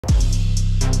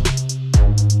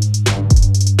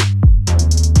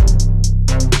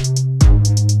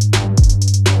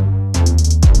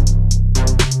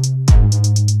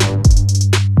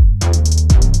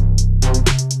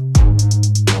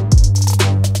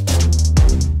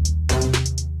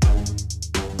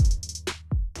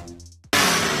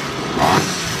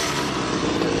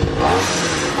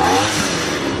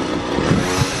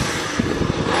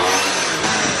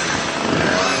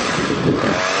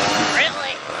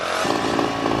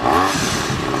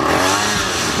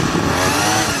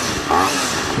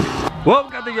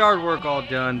the yard work all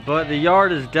done, but the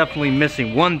yard is definitely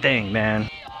missing one thing, man.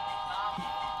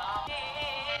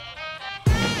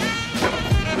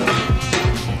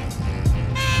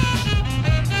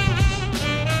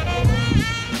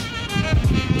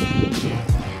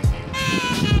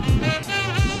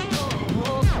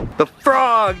 The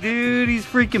frog, dude, he's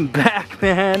freaking back,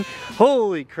 man.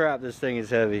 Holy crap, this thing is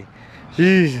heavy.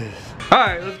 Jesus. All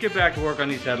right, let's get back to work on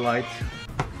these headlights.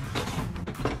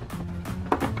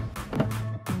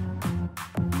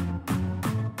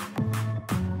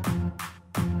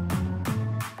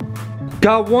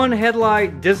 Got one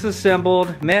headlight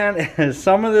disassembled. Man,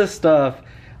 some of this stuff,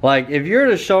 like if you were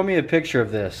to show me a picture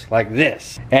of this, like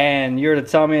this, and you were to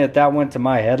tell me that that went to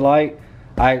my headlight,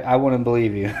 I wouldn't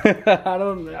believe you.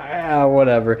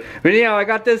 Whatever. But anyhow, I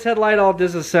got this headlight all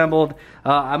disassembled.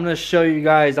 I'm gonna show you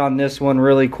guys on this one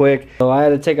really quick. So I had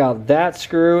to take out that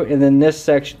screw, and then this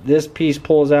section, this piece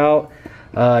pulls out.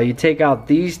 You take out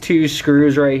these two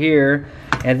screws right here,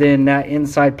 and then that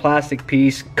inside plastic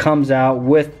piece comes out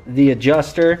with the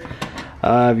adjuster.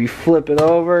 If you flip it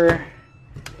over,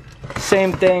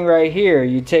 same thing right here.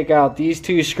 You take out these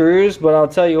two screws, but I'll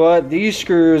tell you what, these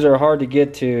screws are hard to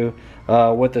get to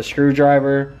with a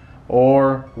screwdriver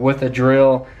or with a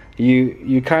drill.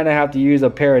 You kind of have to use a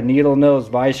pair of needle nose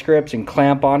vice grips and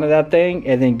clamp onto that thing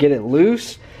and then get it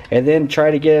loose and then try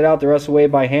to get it out the rest of the way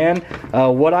by hand.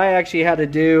 What I actually had to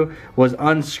do was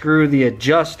unscrew the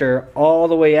adjuster all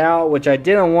the way out, which I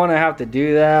didn't want to have to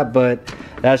do that, but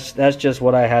that's just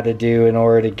what I had to do in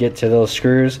order to get to those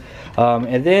screws.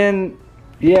 And then,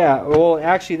 yeah, well,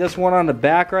 actually this one on the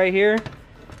back right here,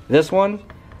 this one,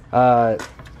 I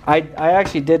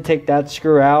actually did take that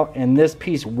screw out, and this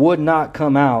piece would not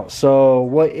come out. So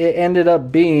what it ended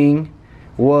up being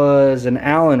was an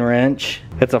Allen wrench.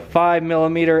 It's a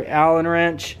 5mm Allen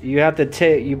wrench. You have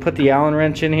to you put the Allen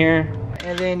wrench in here,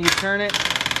 and then you turn it,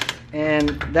 and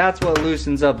that's what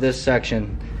loosens up this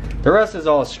section. The rest is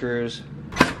all screws.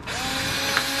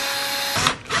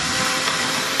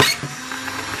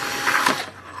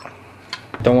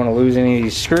 Don't want to lose any of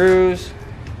these screws,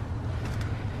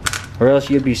 or else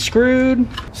you'd be screwed.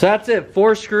 So that's it,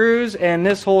 4 screws, and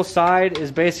this whole side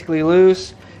is basically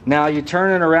loose. Now you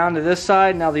turn it around to this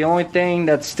side. Now the only thing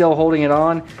that's still holding it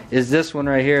on is this one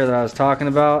right here that I was talking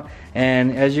about.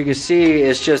 And as you can see,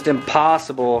 it's just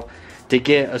impossible to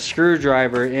get a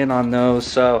screwdriver in on those.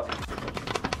 So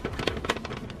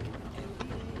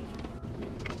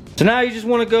now you just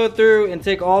want to go through and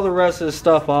take all the rest of the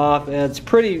stuff off. And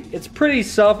it's pretty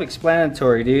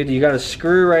self-explanatory, dude. You got a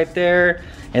screw right there,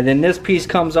 and then this piece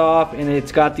comes off, and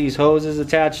it's got these hoses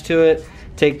attached to it.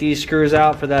 Take these screws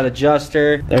out for that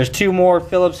adjuster. There's 2 more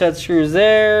Phillips head screws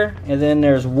there, and then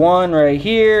there's 1 right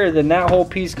here. Then that whole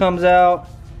piece comes out,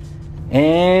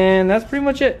 and that's pretty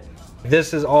much it.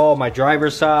 This is all my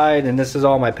driver's side, and this is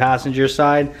all my passenger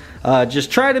side. Just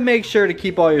try to make sure to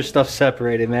keep all your stuff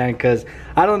separated, man, because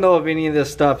I don't know if any of this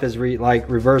stuff is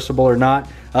reversible or not.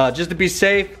 Just to be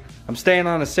safe, I'm staying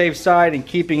on the safe side and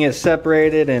keeping it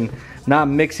separated and not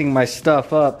mixing my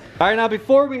stuff up. All right, now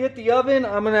before we hit the oven,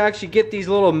 I'm gonna actually get these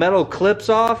little metal clips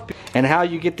off. And how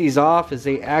you get these off is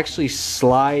they actually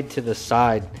slide to the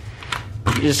side.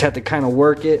 You just have to kind of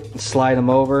work it and slide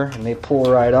them over, and they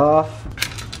pull right off.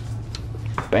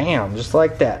 Bam, just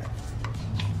like that.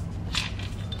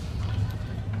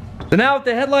 So now with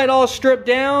the headlight all stripped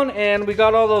down and we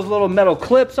got all those little metal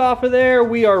clips off of there,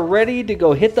 we are ready to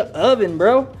go hit the oven,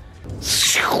 bro.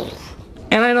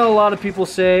 And I know a lot of people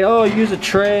say, oh, use a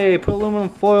tray, put aluminum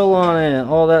foil on it,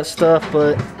 all that stuff,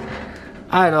 but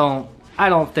I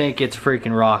don't think it's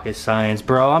freaking rocket science,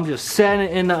 bro. I'm just setting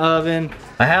it in the oven.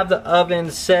 I have the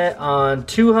oven set on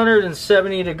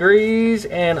 270 degrees,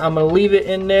 and I'm gonna leave it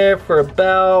in there for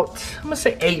about, I'm gonna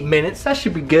say 8 minutes. That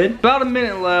should be good. About a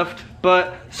minute left.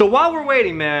 But, so while we're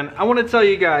waiting, man, I want to tell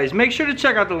you guys, make sure to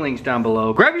check out the links down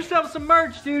below. Grab yourself some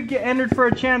merch, dude. Get entered for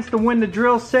a chance to win the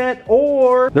drill set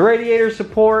or the radiator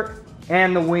support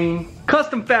and the wing.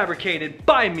 Custom fabricated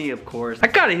by me, of course. I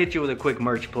gotta hit you with a quick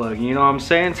merch plug, you know what I'm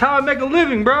saying? It's how I make a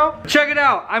living, bro. Check it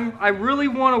out. I really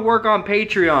want to work on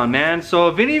Patreon, man. So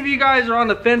if any of you guys are on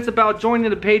the fence about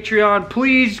joining the Patreon,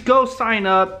 please go sign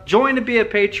up. Join to be a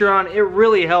Patreon. It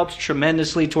really helps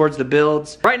tremendously towards the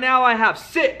builds. Right now I have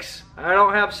 6. I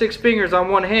don't have 6 fingers on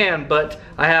one hand, but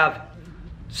I have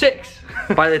 6.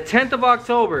 By the 10th of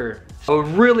October, I would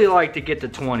really like to get to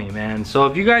 20, man. So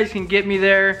if you guys can get me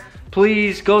there,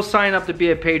 please go sign up to be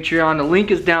a Patreon. The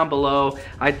link is down below.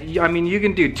 I mean, you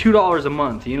can do $2 a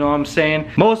month, you know what I'm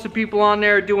saying? Most of the people on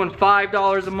there are doing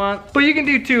 $5 a month, but you can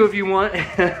do 2 if you want.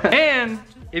 And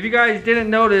if you guys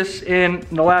didn't notice in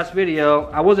the last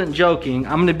video, I wasn't joking.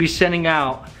 I'm gonna be sending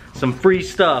out some free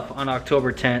stuff on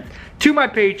October 10th to my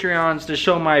Patreons to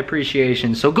show my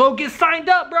appreciation. So go get signed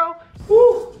up, bro.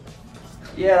 Woo!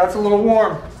 Yeah, that's a little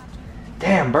warm.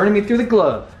 Damn, burning me through the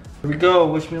glove. Here we go,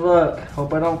 wish me luck.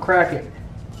 Hope I don't crack it.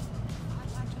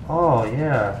 Oh,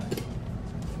 yeah.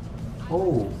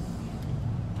 Oh.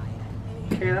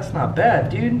 Okay, that's not bad,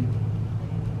 dude.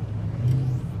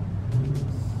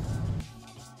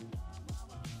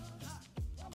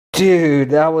 Dude,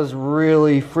 that was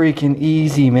really freaking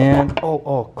easy, man.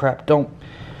 Oh crap, don't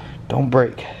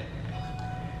break.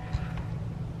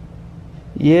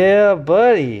 Yeah,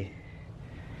 buddy.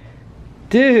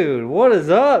 Dude, what is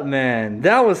up, man?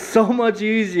 That was so much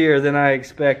easier than I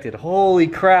expected. Holy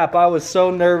crap, I was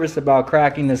so nervous about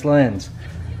cracking this lens.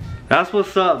 That's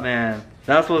what's up, man.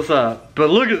 That's what's up.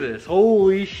 But look at this.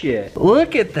 Holy shit.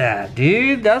 Look at that,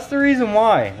 dude. That's the reason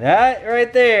why. That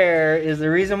right there is the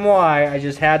reason why I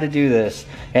just had to do this.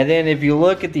 And then if you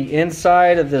look at the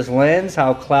inside of this lens,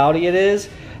 how cloudy it is,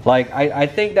 like I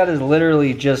think that is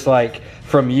literally just like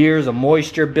from years of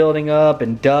moisture building up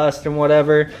and dust and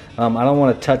whatever. I don't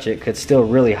want to touch it because it's still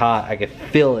really hot. I could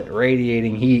feel it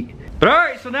radiating heat. But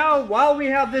alright, so now while we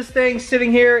have this thing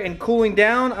sitting here and cooling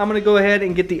down, I'm going to go ahead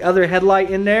and get the other headlight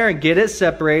in there and get it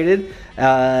separated.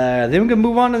 Then we can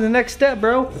move on to the next step,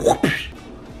 bro.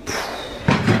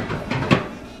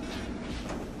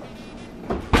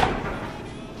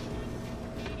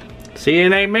 See you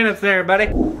in 8 minutes there,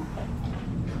 buddy.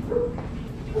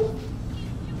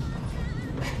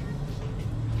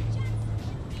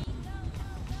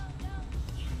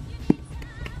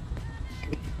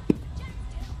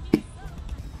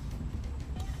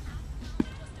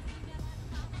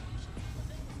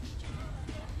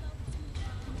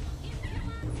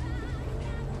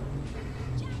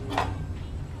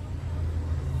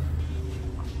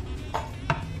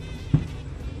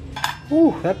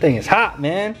 Ooh, that thing is hot,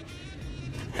 man.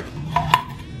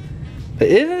 But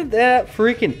isn't that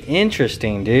freaking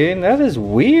interesting, dude? That is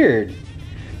weird.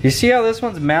 You see how this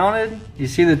one's mounted? You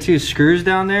see the two screws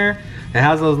down there? It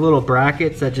has those little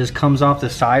brackets that just comes off the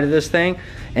side of this thing.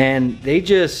 And they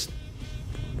just,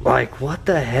 like, what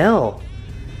the hell?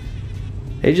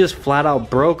 They just flat out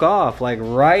broke off, like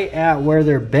right at where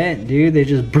they're bent, dude. They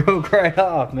just broke right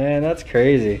off, man. That's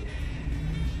crazy.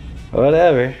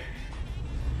 Whatever.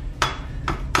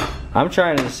 I'm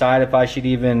trying to decide if I should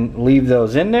even leave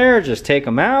those in there or just take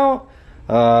them out.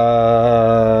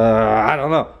 I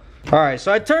don't know. All right, so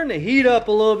I turned the heat up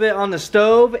a little bit on the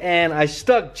stove and I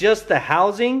stuck just the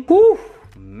housing. Whew,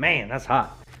 man, that's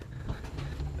hot.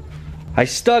 I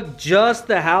stuck just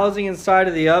the housing inside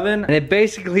of the oven and it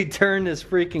basically turned this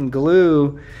freaking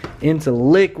glue into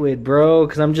liquid, bro,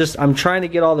 because I'm trying to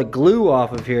get all the glue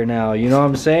off of here now, you know what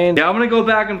I'm saying? Yeah, I'm gonna go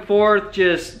back and forth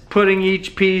just putting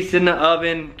each piece in the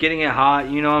oven, getting it hot,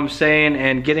 you know what I'm saying,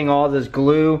 and getting all this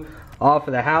glue off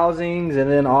of the housings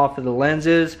and then off of the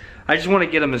lenses. I just want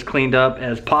to get them as cleaned up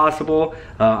as possible.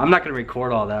 I'm not gonna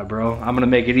record all that, bro. I'm gonna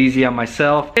make it easy on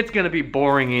myself. It's gonna be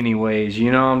boring anyways, you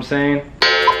know what I'm saying?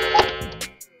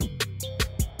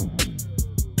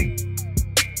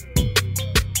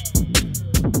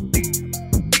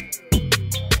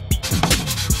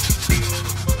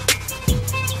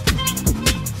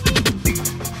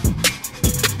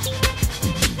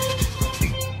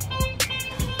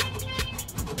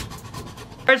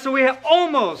 Alright, so we have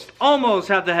almost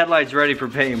have the headlights ready for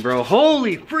painting, bro.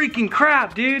 Holy freaking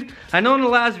crap, dude. I know in the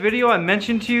last video I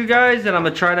mentioned to you guys that I'm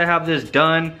gonna try to have this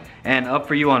done and up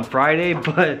for you on Friday,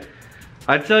 but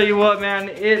I tell you what, man,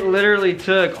 it literally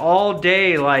took all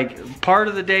day, like part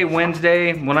of the day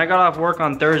Wednesday. When I got off work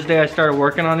on Thursday, I started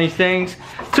working on these things.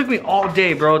 It took me all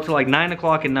day, bro, till like 9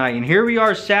 o'clock at night. And here we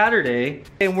are Saturday,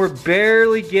 and we're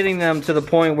barely getting them to the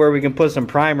point where we can put some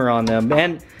primer on them.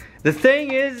 And the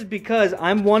thing is, because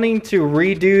I'm wanting to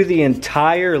redo the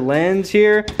entire lens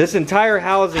here, this entire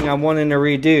housing I'm wanting to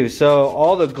redo. So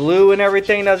all the glue and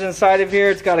everything that's inside of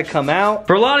here, it's got to come out.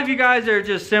 For a lot of you guys that are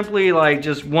just simply like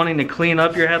just wanting to clean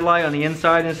up your headlight on the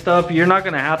inside and stuff, you're not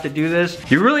going to have to do this.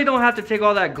 You really don't have to take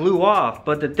all that glue off.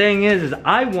 But the thing is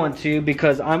I want to,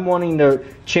 because I'm wanting to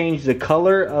change the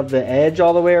color of the edge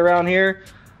all the way around here.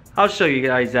 I'll show you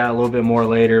guys that a little bit more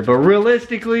later. But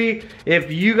realistically,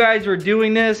 if you guys were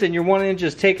doing this and you're wanting to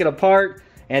just take it apart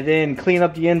and then clean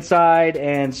up the inside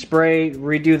and spray,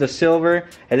 redo the silver,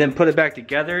 and then put it back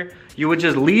together, you would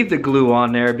just leave the glue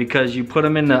on there because you put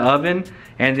them in the oven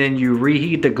and then you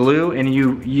reheat the glue and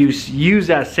you use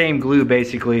that same glue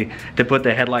basically to put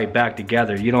the headlight back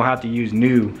together. You don't have to use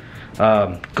new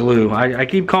glue. I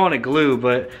keep calling it glue,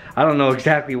 but I don't know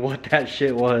exactly what that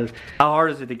shit was. How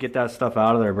hard is it to get that stuff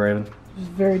out of there, Braden? It's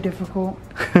very difficult.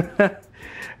 Are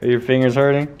your fingers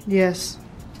hurting? Yes.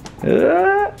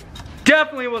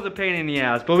 Definitely was a pain in the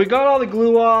ass, but we got all the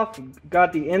glue off,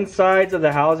 got the insides of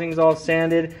the housings all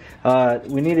sanded.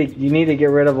 You need to get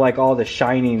rid of like all the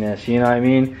shininess, you know what I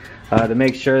mean? To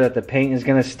make sure that the paint is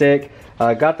gonna stick.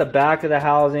 Got the back of the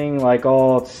housing like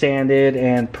all sanded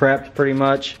and prepped pretty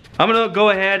much. I'm gonna go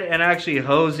ahead and actually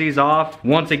hose these off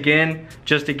once again,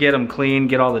 just to get them clean,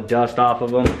 get all the dust off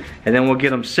of them, and then we'll get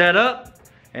them set up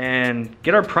and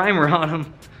get our primer on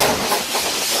them.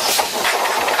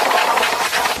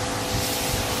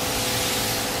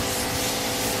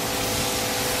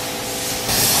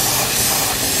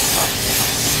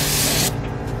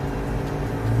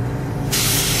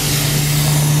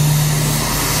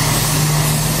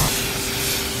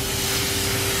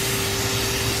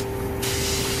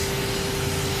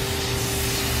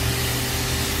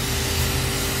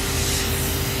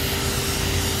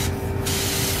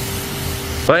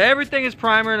 But everything is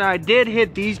primer, and I did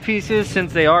hit these pieces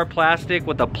since they are plastic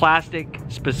with a plastic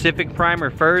specific primer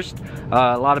first.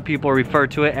 A lot of people refer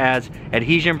to it as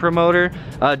adhesion promoter,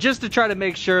 just to try to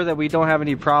make sure that we don't have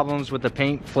any problems with the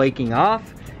paint flaking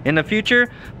off in the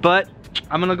future. But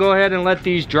I'm gonna go ahead and let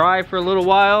these dry for a little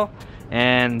while,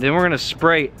 and then we're gonna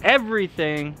spray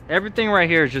everything. Everything right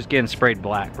here is just getting sprayed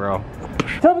black, bro.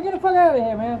 Tell me, get the fuck out of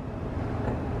here, man.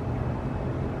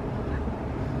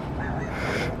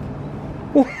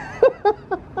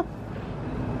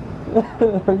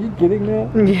 Are you kidding,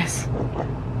 man? Yes.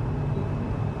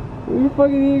 Are you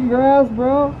fucking eating grass,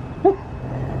 bro?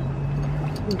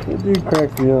 That dude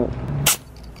cracks me up.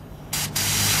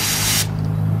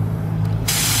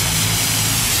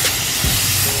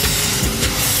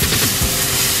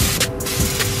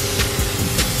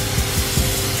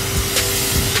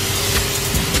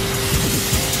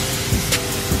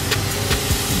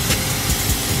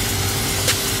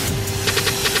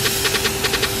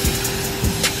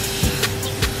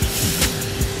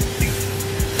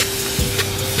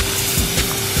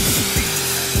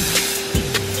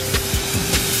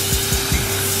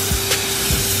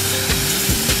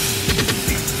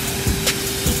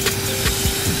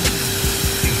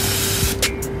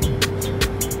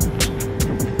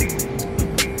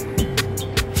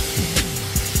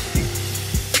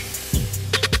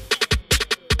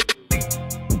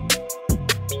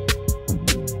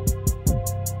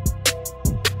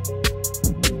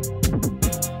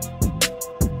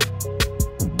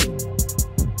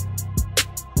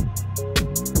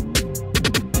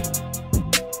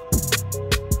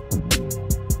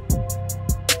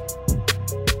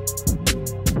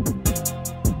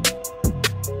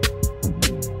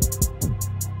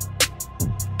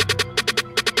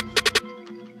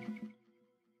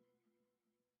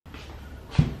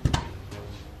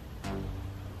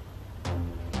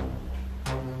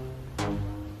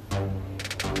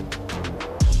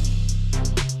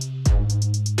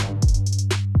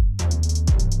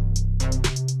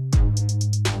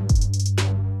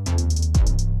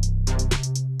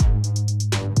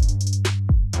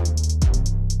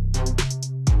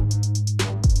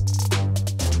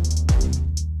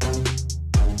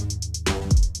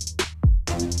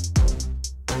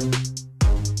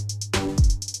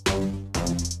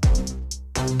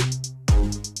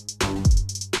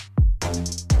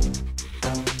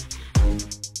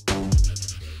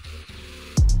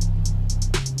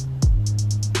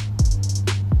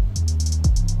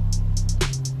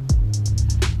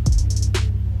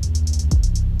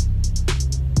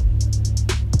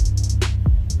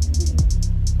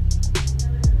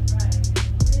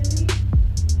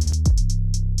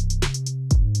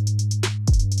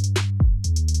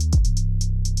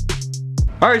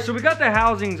 All right, so we got the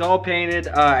housings all painted.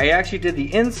 I actually did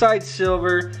the inside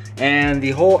silver and the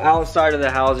whole outside of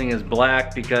the housing is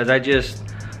black because I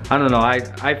don't know,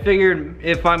 I figured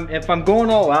if I'm going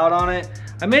all out on it,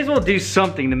 I may as well do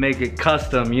something to make it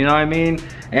custom, you know what I mean?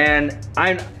 And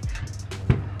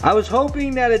I was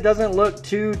hoping that it doesn't look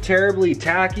too terribly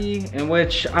tacky, in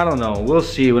which, I don't know, we'll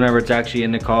see whenever it's actually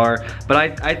in the car.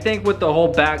 But I think with the whole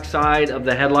back side of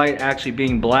the headlight actually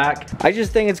being black, I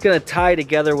just think it's gonna tie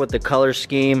together with the color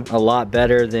scheme a lot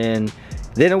better than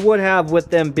it would have with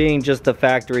them being just the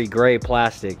factory gray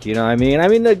plastic, you know what I mean? I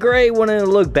mean, the gray wouldn't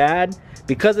look bad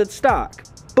because it's stock,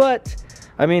 but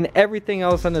I mean, everything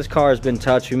else on this car has been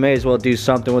touched. We may as well do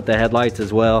something with the headlights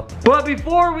as well. But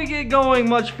before we get going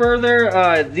much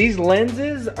further, these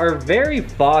lenses are very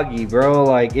foggy, bro.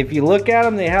 Like, if you look at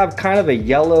them, they have kind of a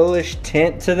yellowish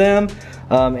tint to them.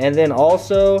 And then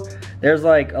also, there's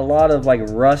like a lot of like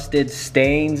rusted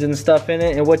stains and stuff in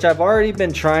it, in which I've already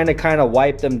been trying to kind of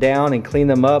wipe them down and clean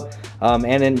them up.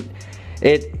 And then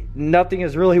nothing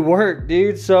has really worked,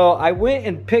 dude. So I went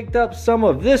and picked up some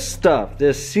of this stuff,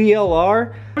 this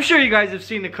CLR. I'm sure you guys have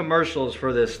seen the commercials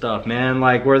for this stuff, man.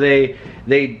 Like where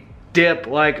they dip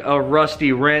like a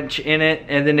rusty wrench in it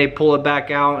and then they pull it back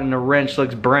out and the wrench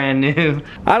looks brand new.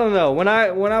 I don't know, when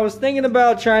I was thinking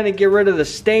about trying to get rid of the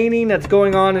staining that's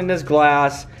going on in this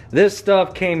glass, this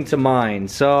stuff came to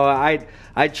mind. So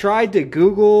I tried to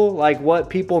Google like what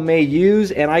people may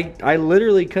use, and I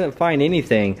literally couldn't find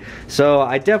anything. So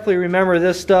I definitely remember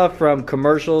this stuff from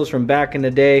commercials from back in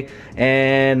the day,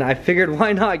 and I figured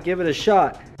why not give it a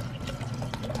shot.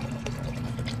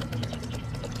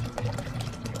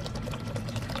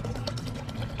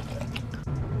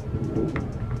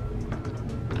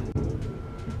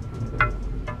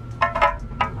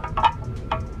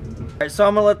 Alright, so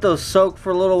I'm gonna let those soak for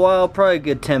a little while, probably a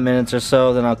good 10 minutes or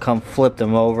so, then I'll come flip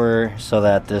them over so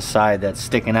that this side that's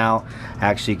sticking out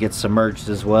actually gets submerged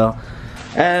as well.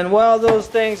 And while those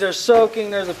things are soaking,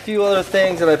 there's a few other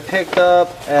things that I picked up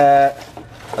at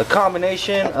a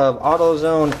combination of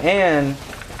AutoZone and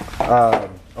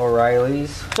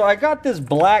O'Reilly's. So I got this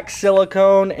black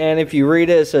silicone, and if you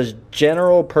read it, it says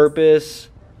general purpose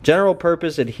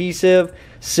adhesive,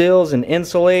 seals and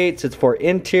insulates. It's for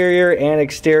interior and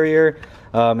exterior.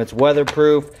 It's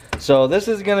weatherproof. So this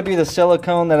is going to be the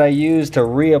silicone that I use to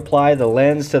reapply the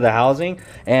lens to the housing.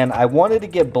 And I wanted to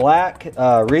get black,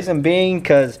 reason being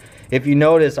because if you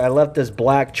notice, I left this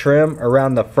black trim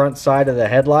around the front side of the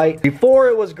headlight. Before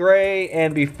it was gray,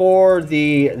 and before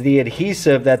the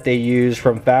adhesive that they use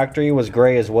from factory was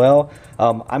gray as well.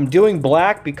 I'm doing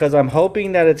black because I'm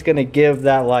hoping that it's going to give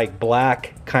that like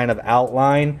black kind of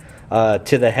outline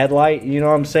to the headlight. You know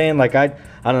what I'm saying? Like I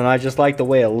don't know, I just like the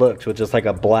way it looks with just like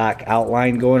a black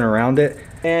outline going around it.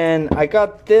 And I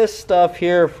got this stuff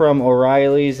here from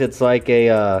O'Reilly's. It's like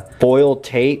a foil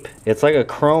tape. It's like a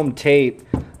chrome tape.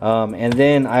 And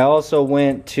then I also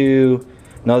went to,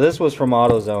 no, this was from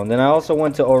AutoZone. Then I also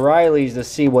went to O'Reilly's to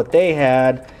see what they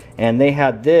had, and they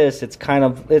had this. It's kind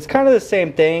of the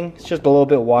same thing. It's just a little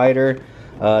bit wider,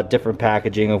 different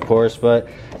packaging, of course.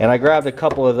 And I grabbed a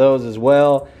couple of those as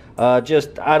well. I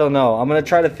don't know. I'm gonna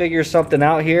try to figure something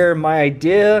out here. My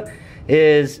idea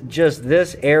is just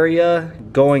this area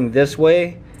going this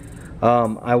way.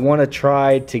 I want to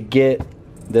try to get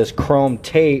this chrome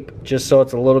tape just so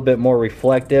it's a little bit more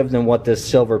reflective than what this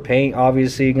silver paint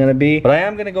obviously going to be. But I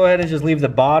am going to go ahead and just leave the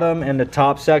bottom and the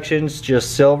top sections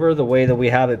just silver the way that we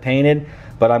have it painted.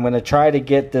 But I'm going to try to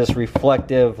get this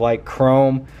reflective like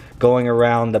chrome going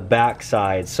around the back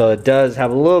side, so it does have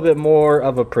a little bit more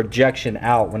of a projection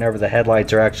out whenever the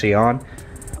headlights are actually on.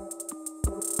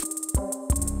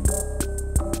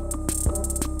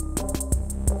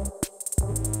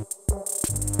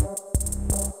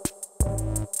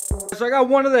 So I got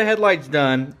one of the headlights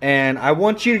done, and I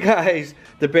want you guys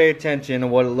to pay attention to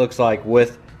what it looks like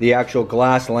with the actual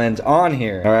glass lens on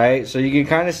here. All right, so you can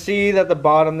kind of see that the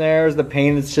bottom there is the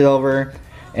painted silver,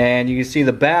 and you can see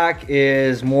the back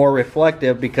is more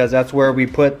reflective because that's where we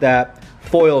put that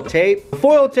foil tape. The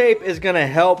foil tape is going to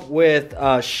help with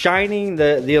shining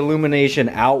the illumination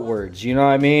outwards. You know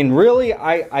what I mean? Really,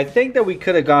 I think that we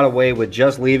could have got away with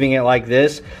just leaving it like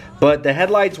this, but the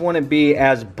headlights wouldn't be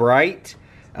as bright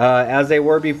as they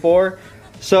were before.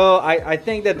 So I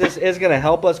think that this is going to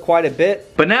help us quite a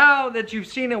bit. But now that you've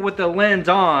seen it with the lens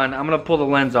on, I'm going to pull the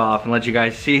lens off and let you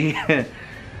guys see.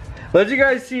 Let you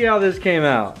guys see how this came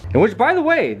out. And which, by the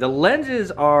way, the lenses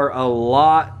are a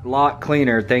lot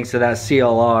cleaner thanks to that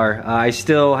CLR. I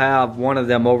still have one of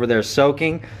them over there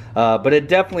soaking, but it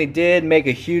definitely did make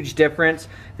a huge difference.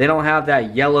 They don't have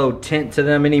that yellow tint to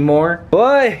them anymore.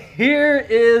 But here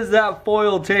is that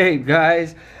foil tape,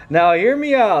 guys. Now hear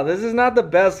me out. This is not the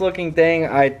best looking thing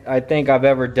I think I've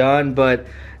ever done, but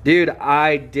dude,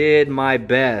 I did my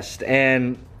best.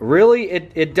 And really,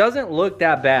 it doesn't look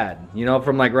that bad, you know,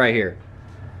 from like right here.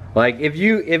 Like if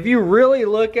you really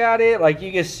look at it, like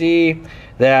you can see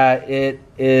that it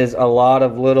is a lot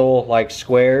of little like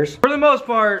squares. For the most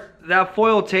part, that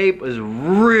foil tape is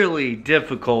really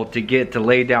difficult to get to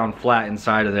lay down flat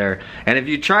inside of there. And if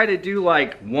you try to do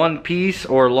like one piece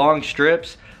or long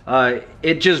strips,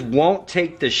 it just won't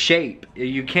take the shape.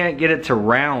 You can't get it to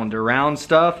round around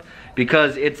stuff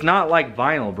because it's not like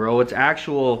vinyl, bro. It's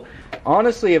actual,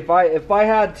 honestly, if I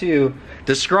had to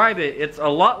describe it, it's a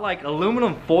lot like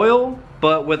aluminum foil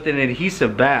but with an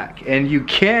adhesive back, and you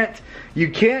can't You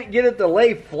can't get it to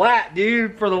lay flat,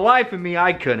 dude. For the life of me,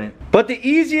 I couldn't. But the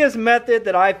easiest method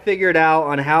that I figured out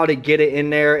on how to get it in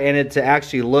there and it to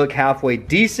actually look halfway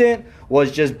decent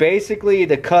was just basically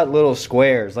to cut little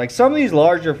squares. Like some of these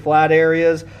larger flat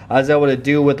areas I was able to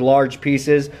do with large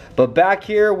pieces, but back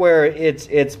here where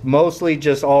it's mostly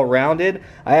just all rounded,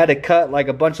 I had to cut like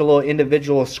a bunch of little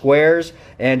individual squares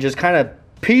and just kind of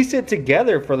piece it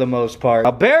together for the most part.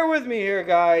 Now bear with me here,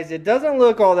 guys. It doesn't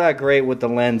look all that great with the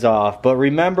lens off, but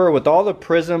remember, with all the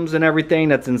prisms and everything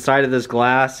that's inside of this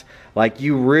glass, like,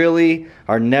 you really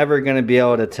are never gonna be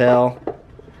able to tell.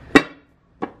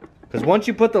 Because once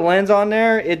you put the lens on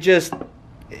there,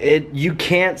 you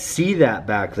can't see that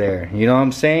back there. You know what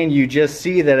I'm saying? You just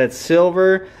see that it's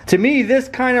silver. To me, this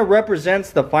kind of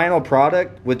represents the final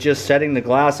product with just setting the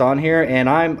glass on here, and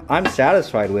I'm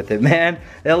satisfied with it, man.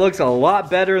 It looks a lot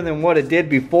better than what it did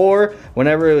before,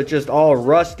 whenever it was just all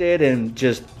rusted and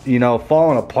just, you know,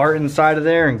 falling apart inside of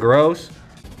there and gross.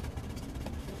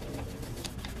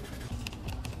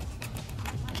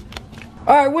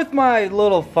 Alright, with my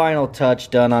little final touch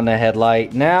done on the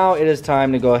headlight, now it is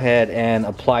time to go ahead and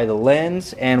apply the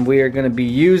lens, and we are going to be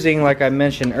using, like I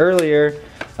mentioned earlier,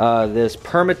 this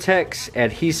Permatex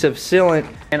adhesive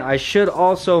sealant. And I should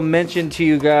also mention to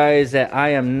you guys that I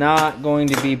am not going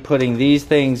to be putting these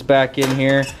things back in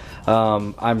here.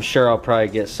 I'm sure I'll probably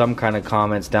get some kind of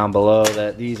comments down below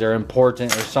that these are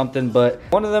important or something, but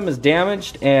one of them is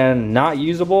damaged and not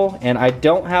usable, and I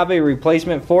don't have a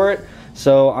replacement for it.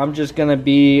 So I'm just gonna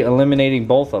be eliminating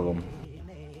both of them.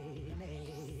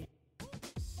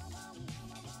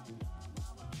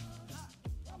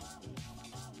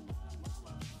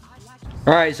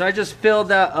 Alright, so I just filled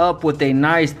that up with a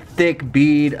nice thick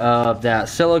bead of that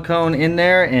silicone in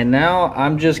there, and now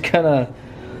I'm just gonna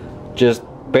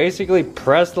basically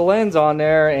press the lens on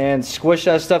there and squish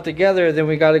that stuff together. Then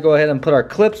we got to go ahead and put our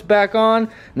clips back on.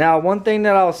 Now, one thing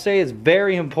that I'll say is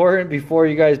very important before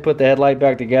you guys put the headlight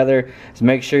back together is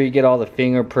make sure you get all the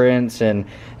fingerprints and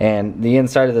the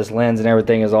inside of this lens and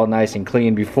everything is all nice and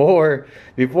clean before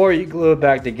you glue it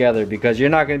back together, because you're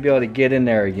not going to be able to get in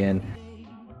there again.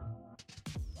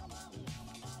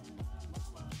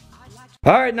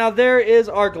 Alright, now there is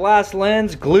our glass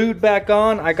lens glued back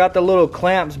on. I got the little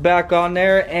clamps back on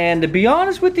there, and to be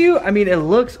honest with you, I mean, it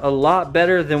looks a lot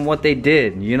better than what they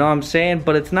did, you know what I'm saying?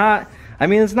 But it's not, I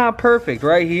mean, it's not perfect.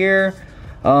 Right here,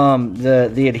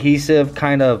 the adhesive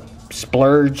kind of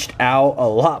splurged out a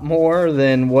lot more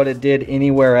than what it did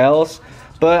anywhere else.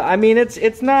 But I mean,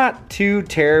 it's not too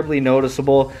terribly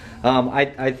noticeable.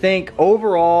 I think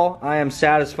overall I am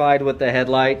satisfied with the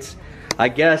headlights.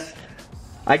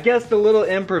 I guess the little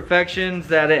imperfections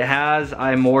that it has,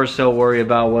 I more so worry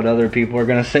about what other people are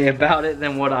gonna say about it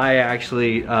than what I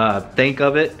actually think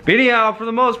of it. But anyhow, for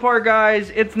the most part, guys,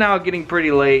 it's now getting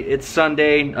pretty late. It's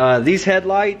Sunday. These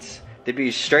headlights, to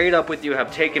be straight up with you,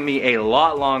 have taken me a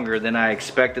lot longer than I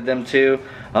expected them to.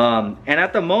 And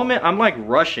at the moment, I'm like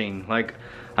rushing. Like,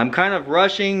 I'm kind of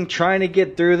rushing, trying to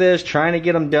get through this, trying to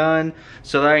get them done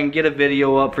so that I can get a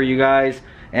video up for you guys.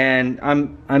 And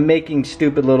I'm making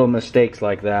stupid little mistakes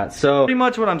like that. So pretty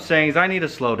much what I'm saying is I need to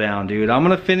slow down, dude. I'm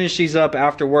gonna finish these up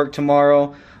after work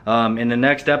tomorrow. In the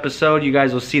next episode, you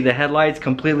guys will see the headlights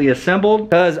completely assembled,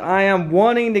 because I am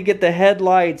wanting to get the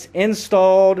headlights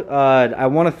installed. I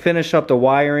want to finish up the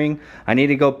wiring. I need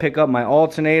to go pick up my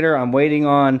alternator. I'm waiting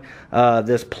on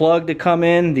this plug to come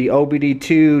in, the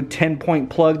OBD2 10-point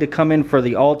plug to come in for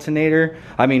the alternator,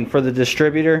 I mean for the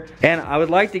distributor. And I would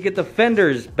like to get the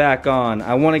fenders back on.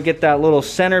 I want to get that little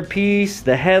centerpiece,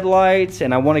 the headlights,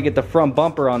 and I want to get the front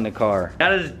bumper on the car.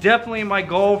 That is definitely my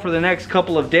goal for the next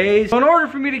couple of days. So in order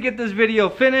for me to get this video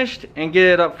finished and get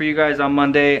it up for you guys on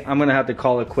Monday, I'm gonna have to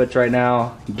call it quits right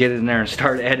now, get it in there and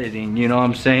start editing, you know what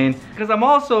I'm saying? Because I'm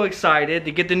also excited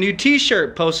to get the new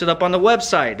t-shirt posted up on the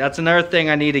website. That's another thing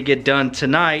I need to get done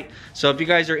tonight. So if you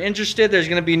guys are interested, there's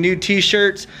gonna be new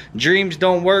t-shirts. Dreams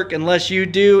don't work unless you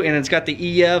do, and it's got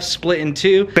the EF split in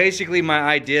two. Basically, my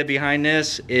idea behind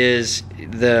this is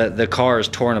the car is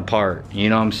torn apart, you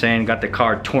know what I'm saying? Got the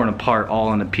car torn apart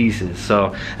all into pieces.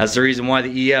 So that's the reason why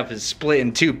the EF is split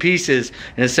in two pieces,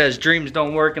 and it says dreams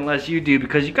don't work unless you do,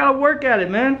 because you gotta work at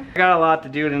it, man. I got a lot to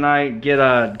do tonight.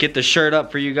 Get the shirt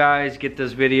up for you guys, get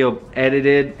this video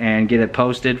edited and get it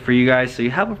posted for you guys so you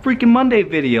have a freaking Monday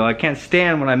video. I can't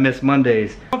stand when I miss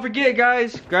Mondays. Don't forget,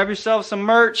 guys, grab yourself some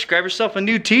merch, grab yourself a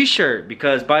new t-shirt,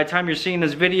 because by the time you're seeing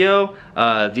this video,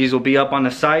 these will be up on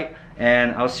the site,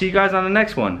 and I'll see you guys on the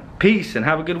next one. Peace and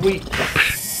have a good week.